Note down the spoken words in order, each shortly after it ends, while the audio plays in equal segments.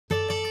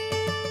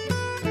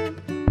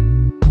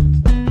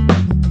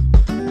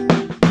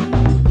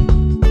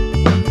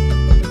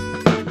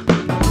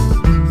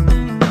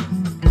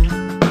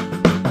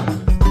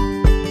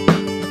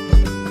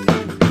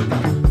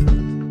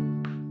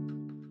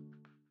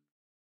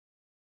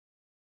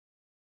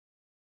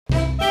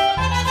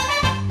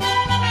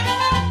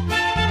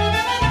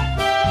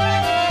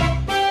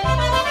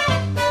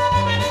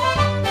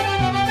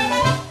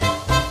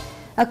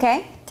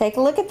Okay, take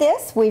a look at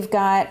this. We've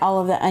got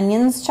all of the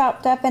onions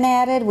chopped up and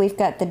added. We've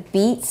got the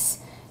beets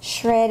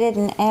shredded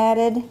and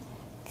added.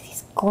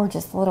 These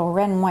gorgeous little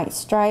red and white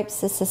stripes.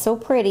 This is so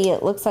pretty.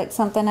 It looks like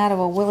something out of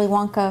a Willy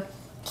Wonka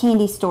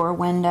candy store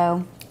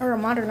window. Or a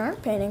modern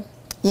art painting.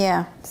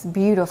 Yeah, it's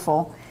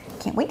beautiful.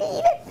 Can't wait to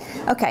eat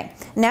it. Okay,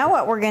 now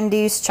what we're going to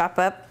do is chop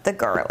up the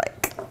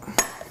garlic.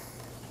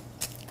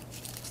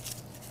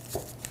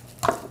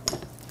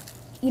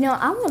 You know,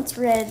 I once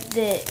read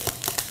that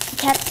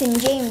Captain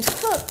James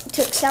Cook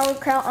took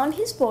sauerkraut on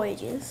his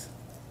voyages.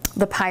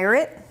 The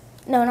pirate?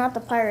 No, not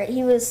the pirate.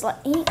 He was like,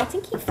 I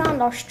think he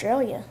found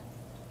Australia.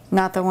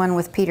 Not the one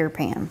with Peter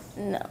Pan?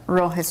 No.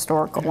 Real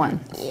historical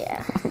one?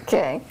 Yeah.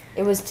 Okay.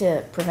 It was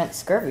to prevent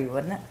scurvy,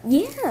 wasn't it?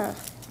 Yeah.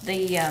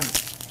 The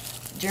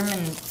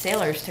German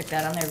sailors took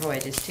that on their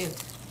voyages too,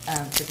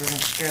 to prevent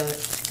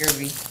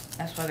scurvy.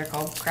 That's why they're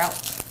called kraut.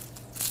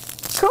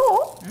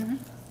 Cool. Mm-hmm.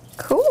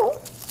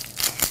 Cool.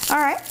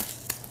 All right.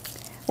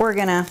 We're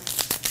gonna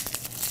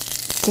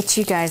get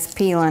you guys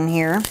peeling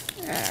here.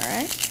 All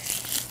right.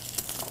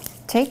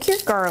 Take your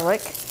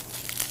garlic,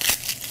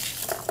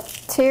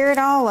 tear it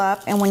all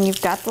up, and when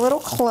you've got the little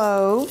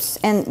cloves,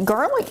 and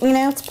garlic, you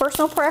know, it's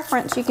personal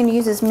preference. You can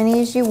use as many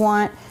as you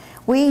want.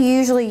 We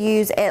usually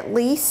use at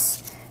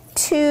least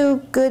 2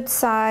 good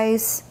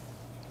size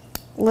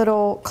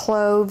little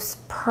cloves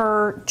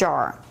per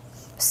jar.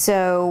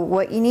 So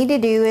what you need to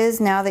do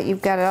is, now that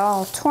you've got it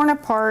all torn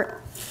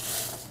apart,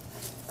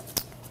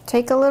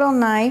 take a little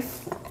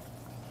knife,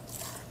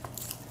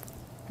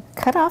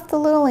 cut off the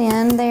little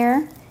end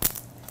there,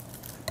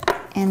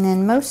 and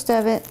then most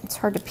of it, it's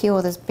hard to peel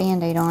with this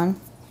Band-Aid on,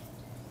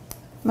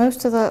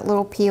 most of the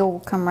little peel will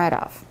come right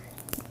off.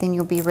 Then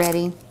you'll be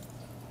ready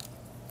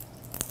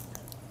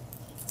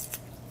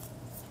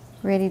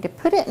to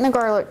put it in the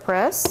garlic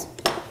press,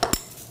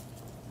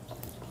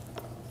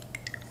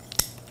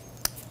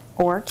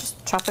 or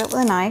just chop it with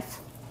a knife,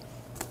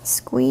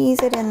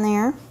 squeeze it in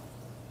there.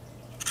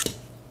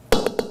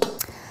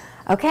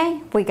 Okay,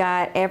 we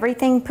got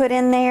everything put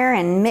in there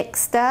and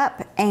mixed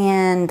up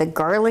and the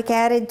garlic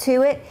added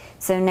to it.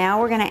 So now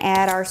we're going to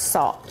add our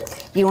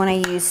salt. You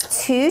want to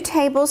use 2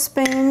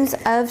 tablespoons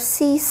of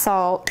sea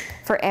salt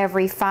for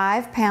every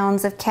 5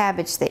 pounds of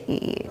cabbage that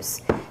you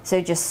use. So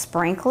just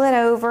sprinkle it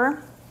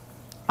over,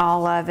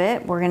 all of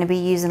it. We're going to be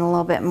using a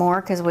little bit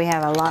more because we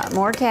have a lot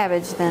more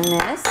cabbage than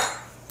this.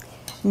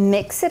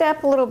 Mix it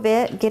up a little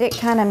bit, get it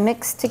kind of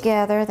mixed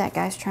together. That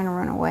guy's trying to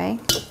run away.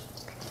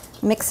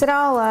 Mix it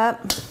all up.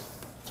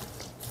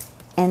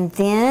 And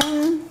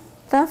then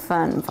the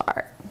fun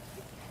part,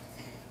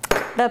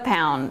 the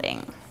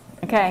pounding.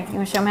 Okay, you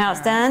want to show them how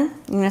it's done?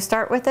 You're going to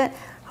start with it.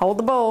 Hold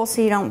the bowl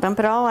so you don't dump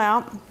it all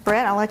out.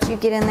 Brett, I'll let you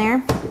get in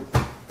there.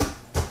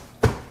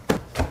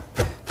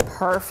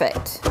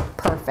 Perfect,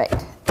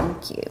 perfect.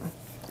 Thank you.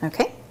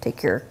 Okay,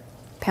 take your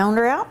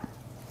pounder out.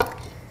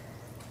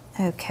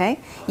 Okay,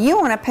 you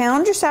want to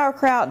pound your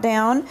sauerkraut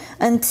down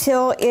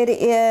until it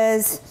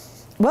is,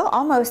 well,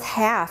 almost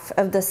half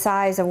of the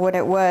size of what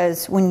it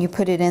was when you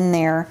put it in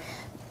there.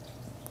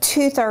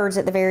 2/3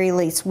 at the very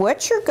least.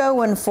 What you're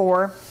going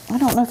for, I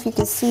don't know if you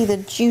can see the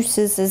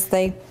juices as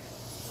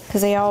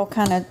because they all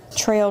kind of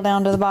trail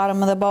down to the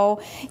bottom of the bowl.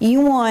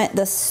 You want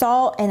the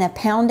salt and the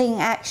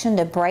pounding action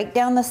to break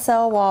down the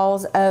cell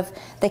walls of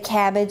the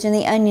cabbage and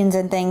the onions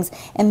and things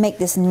and make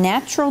this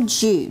natural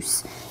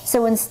juice.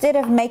 So instead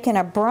of making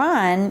a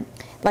brine,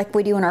 like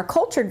we do in our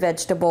cultured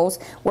vegetables,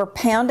 we're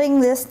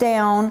pounding this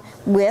down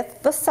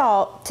with the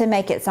salt to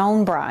make its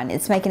own brine.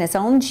 It's making its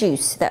own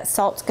juice. That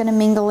salt's going to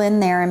mingle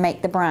in there and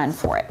make the brine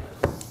for it.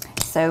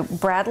 So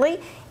Bradley,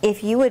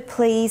 if you would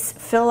please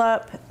fill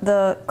up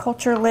the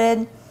culture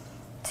lid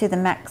to the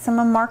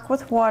maximum mark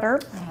with water,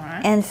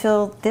 and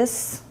fill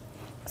this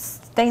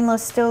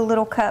stainless steel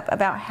little cup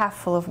about half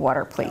full of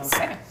water, please.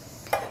 Okay.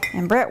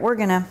 And Brett, we're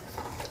going to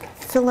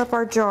fill up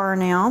our jar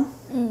now.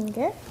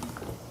 Okay.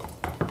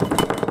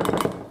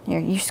 Here,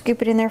 you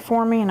scoop it in there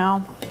for me and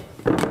I'll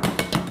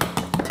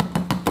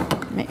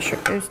make sure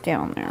it goes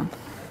down there.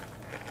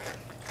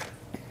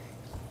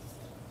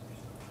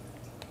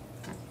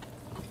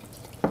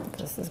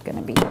 This is going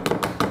to be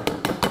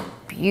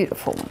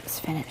beautiful when it's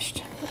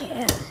finished.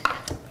 Yeah.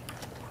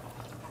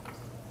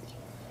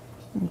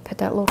 And put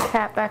that little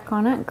cap back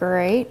on it.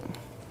 Great.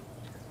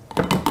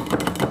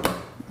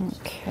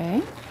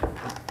 Okay.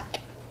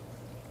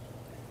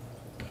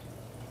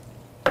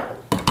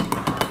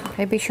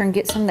 Okay, be sure and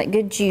get some of that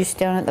good juice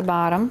down at the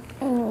bottom.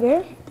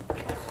 Okay.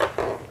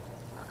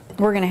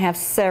 We're going to have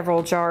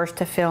several jars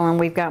to fill, and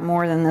we've got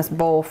more than this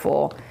bowl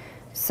full.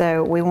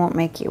 So we won't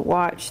make you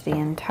watch the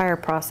entire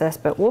process,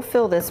 but we'll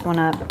fill this one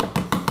up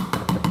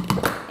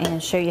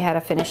and show you how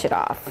to finish it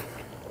off.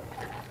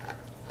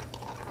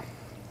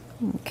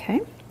 Okay.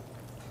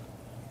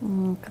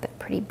 Look at that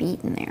pretty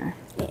beet in there.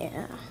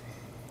 Yeah.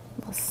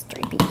 Little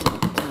stripy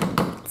candy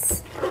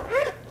beets.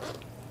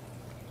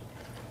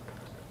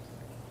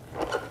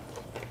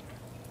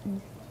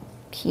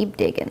 Keep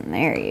digging.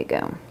 There you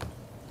go.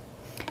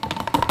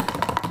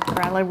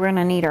 Bradley, we're going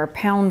to need our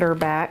pounder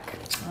back.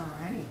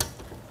 Alright.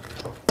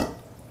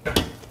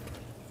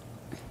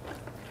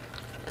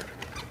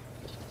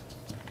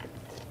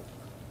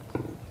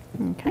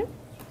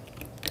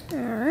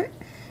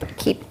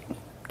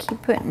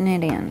 putting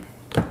it in.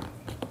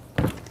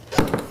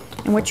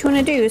 And what you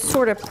want to do is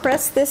sort of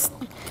press this,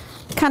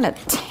 kind of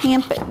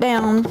tamp it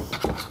down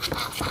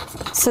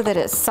so that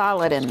it's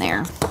solid in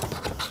there.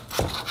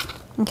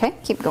 Okay,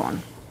 keep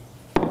going.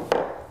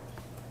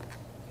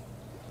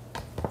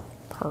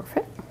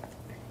 Perfect.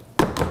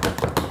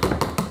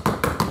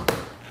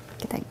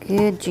 Get that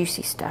good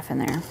juicy stuff in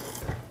there.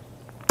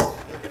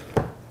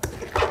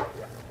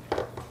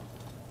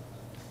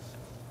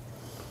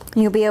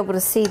 You'll be able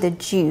to see the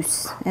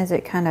juice as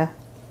it kind of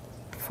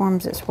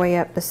forms its way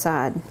up the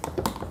side.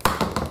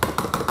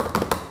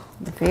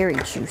 Very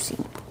juicy.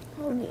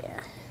 Oh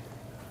yeah.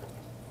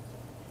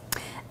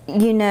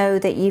 You know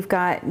that you've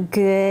got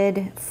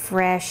good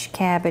fresh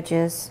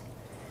cabbages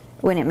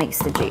when it makes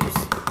the juice.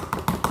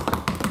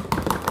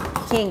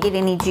 If you can't get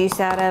any juice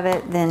out of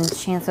it, then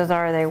chances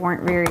are they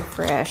weren't very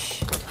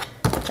fresh.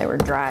 They were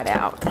dried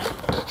out.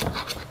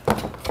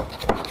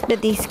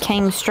 But these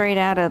came straight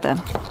out of the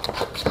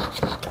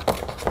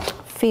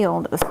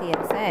field at the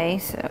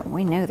CSA, so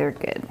we know they're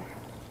good.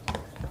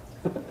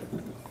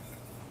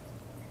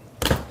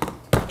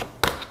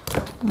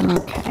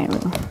 Okay,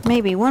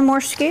 maybe one more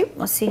scoop.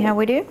 Let's see how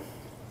we do.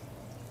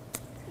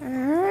 All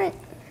right.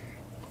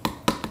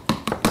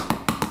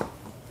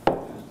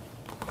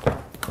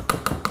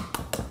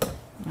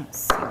 Let's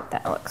see what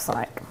that looks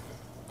like.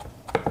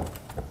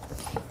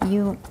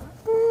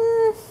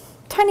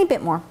 Tiny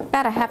bit more,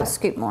 about a half a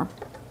scoop more.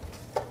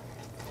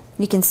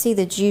 You can see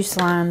the juice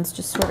lines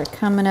just sort of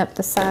coming up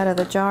the side of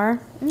the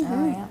jar.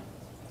 Oh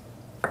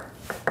yeah.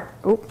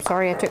 Oops,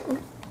 sorry, I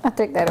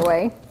took that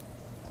away.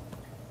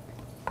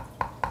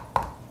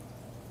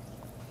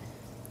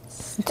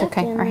 It's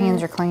okay, our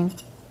hands are clean.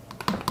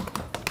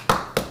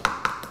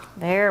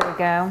 There we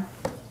go.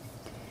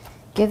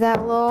 Give that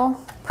a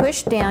little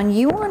push down.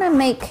 You want to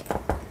make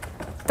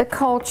the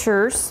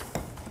cultures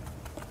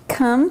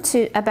come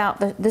to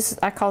about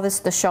I call this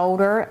the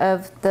shoulder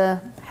of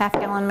the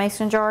half-gallon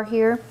mason jar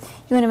here.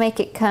 You want to make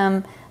it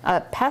come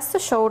past the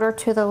shoulder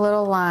to the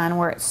little line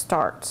where it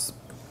starts.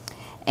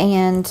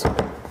 And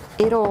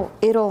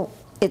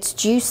its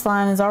juice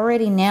line is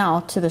already now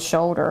to the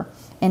shoulder,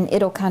 and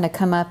it'll kind of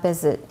come up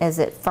as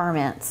it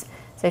ferments.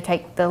 So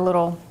take the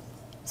little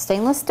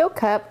stainless steel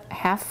cup,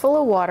 half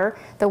full of water.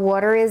 The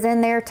water is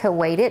in there to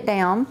weight it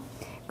down.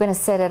 I'm going to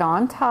set it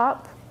on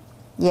top.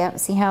 Yep,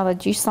 see how the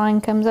juice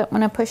line comes up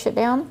when I push it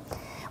down?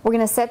 We're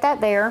going to set that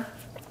there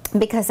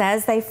because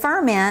as they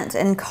ferment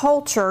and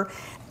culture,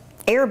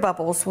 air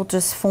bubbles will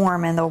just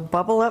form, and they'll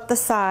bubble up the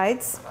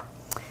sides,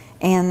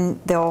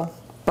 and they'll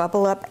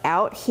bubble up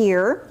out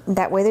here.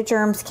 That way the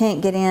germs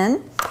can't get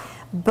in,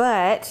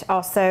 but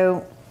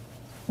also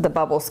the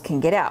bubbles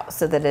can get out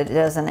so that it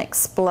doesn't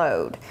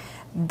explode.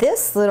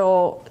 This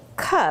little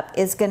cup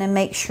is going to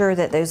make sure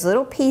that those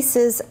little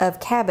pieces of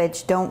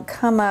cabbage don't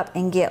come up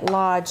and get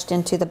lodged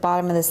into the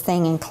bottom of this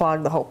thing and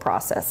clog the whole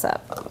process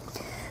up.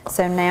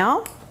 So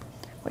now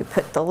we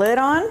put the lid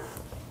on.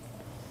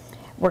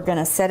 We're going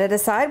to set it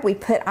aside. We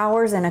put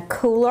ours in a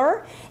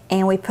cooler,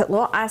 and we put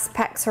little ice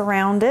packs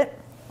around it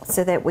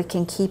so that we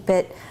can keep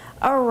it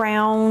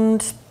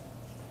around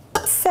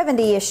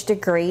 70-ish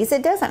degrees.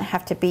 It doesn't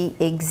have to be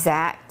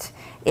exact.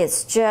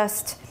 It's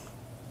just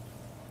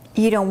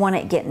you don't want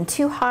it getting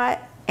too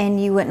hot,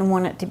 and you wouldn't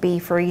want it to be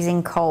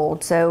freezing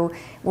cold. So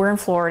we're in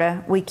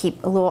Florida. We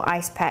keep little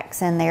ice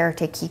packs in there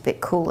to keep it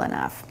cool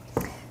enough.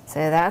 So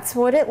that's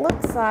what it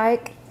looks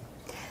like.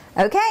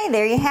 Okay,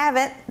 there you have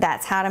it.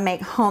 That's how to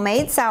make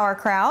homemade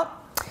sauerkraut.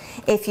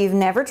 If you've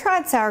never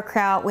tried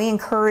sauerkraut, we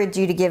encourage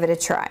you to give it a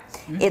try.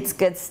 It's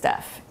good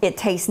stuff. It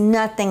tastes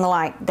nothing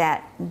like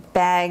that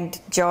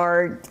bagged,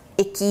 jarred,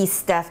 icky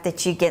stuff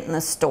that you get in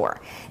the store.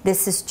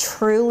 This is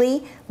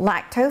truly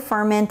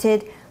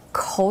lacto-fermented,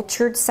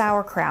 cultured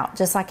sauerkraut,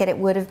 just like it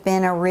would have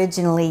been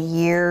originally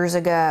years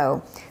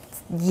ago.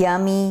 It's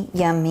yummy,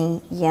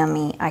 yummy,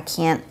 yummy. I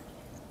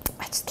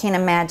just can't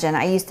imagine.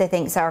 I used to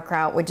think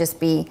sauerkraut would just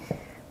be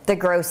the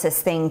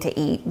grossest thing to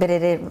eat, but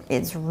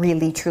it's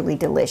really, truly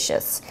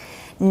delicious.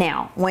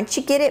 Now, once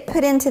you get it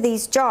put into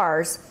these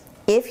jars,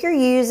 if you're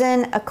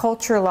using a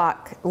culture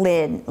lock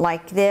lid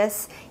like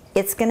this,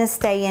 it's going to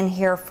stay in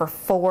here for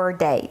 4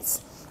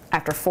 days.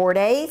 After 4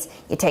 days,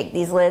 you take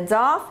these lids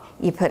off,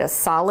 you put a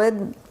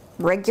solid,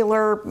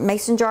 regular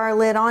mason jar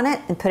lid on it,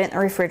 and put it in the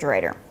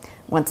refrigerator.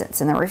 Once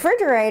it's in the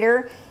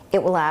refrigerator,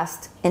 it will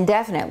last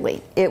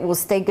indefinitely. It will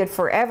stay good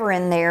forever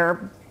in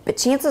there, but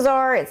chances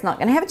are it's not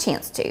going to have a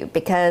chance to,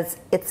 because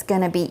it's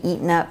going to be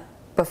eaten up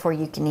before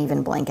you can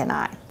even blink an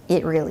eye.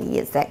 It really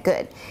is that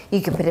good.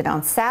 You could put it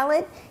on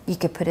salad, you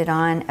could put it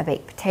on a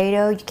baked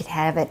potato, you could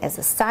have it as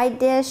a side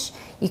dish,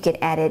 you could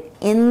add it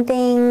in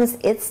things.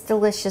 It's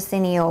delicious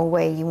any old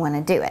way you want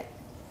to do it.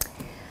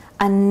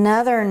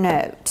 Another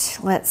note,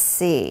 let's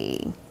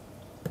see,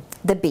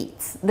 the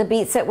beets. The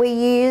beets that we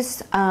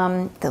used,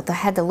 they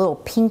had the little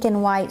pink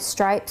and white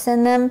stripes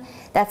in them.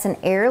 That's an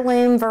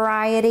heirloom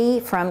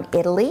variety from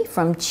Italy,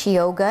 from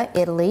Chioggia,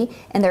 Italy,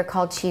 and they're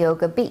called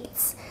Chioggia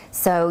beets.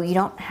 So you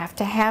don't have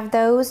to have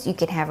those. You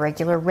can have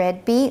regular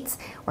red beets,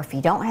 or if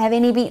you don't have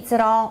any beets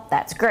at all,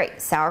 that's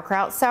great.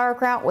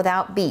 Sauerkraut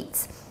without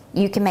beets.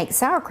 You can make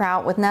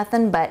sauerkraut with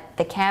nothing but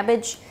the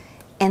cabbage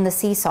and the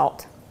sea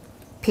salt,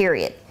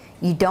 period.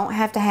 You don't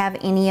have to have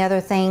any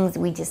other things.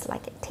 We just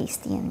like it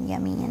tasty and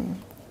yummy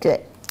and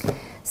good.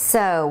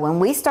 So when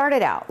we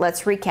started out,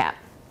 let's recap.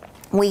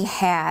 We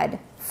had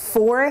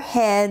 4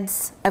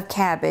 heads of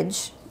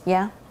cabbage,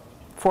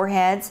 4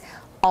 heads,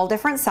 all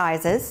different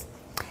sizes.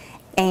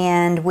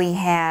 And we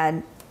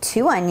had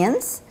 2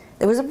 onions.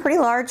 There was a pretty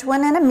large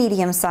one and a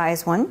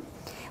medium-sized one.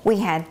 We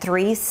had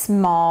 3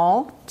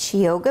 small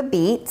Chioggia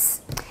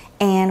beets,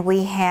 and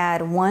we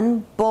had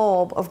 1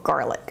 bulb of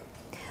garlic.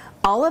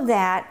 All of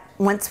that,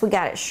 once we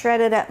got it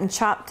shredded up and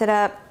chopped it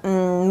up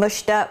and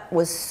mushed up,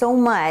 was so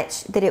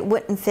much that it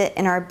wouldn't fit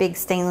in our big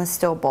stainless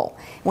steel bowl.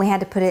 We had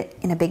to put it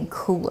in a big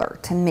cooler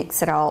to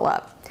mix it all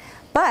up.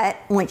 But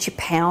once you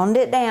pound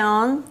it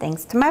down,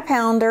 thanks to my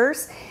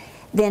pounders,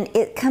 then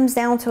it comes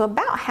down to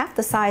about half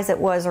the size it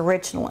was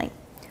originally.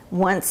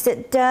 Once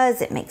it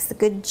does, it makes the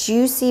good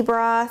juicy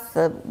broth,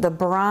 the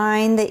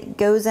brine that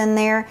goes in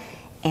there,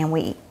 and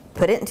we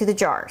put it into the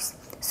jars.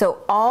 So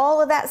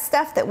all of that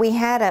stuff that we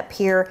had up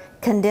here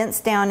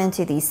condensed down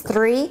into these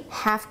 3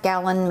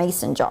 half-gallon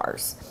mason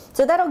jars.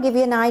 So that'll give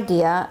you an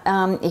idea.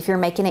 If you're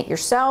making it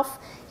yourself,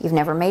 you've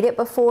never made it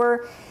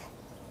before,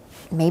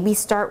 maybe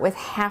start with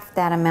half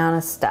that amount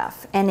of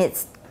stuff. And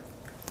it's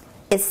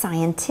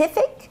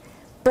scientific,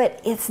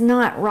 but it's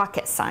not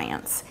rocket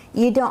science.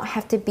 You don't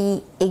have to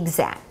be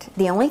exact.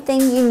 The only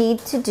thing you need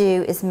to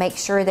do is make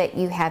sure that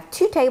you have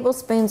 2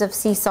 tablespoons of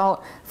sea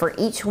salt for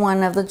each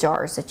one of the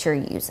jars that you're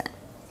using.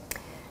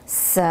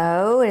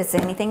 So, is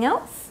there anything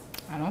else?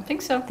 I don't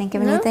think so. Think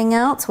of anything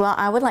else? Well,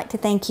 I would like to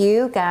thank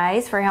you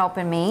guys for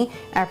helping me.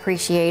 I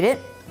appreciate it.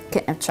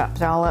 Couldn't have chopped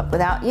it all up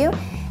without you.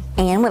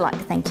 And we'd like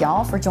to thank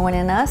y'all for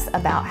joining us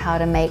about how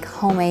to make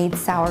homemade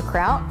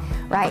sauerkraut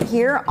right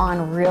here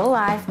on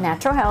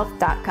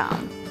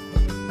reallifenaturalhealth.com.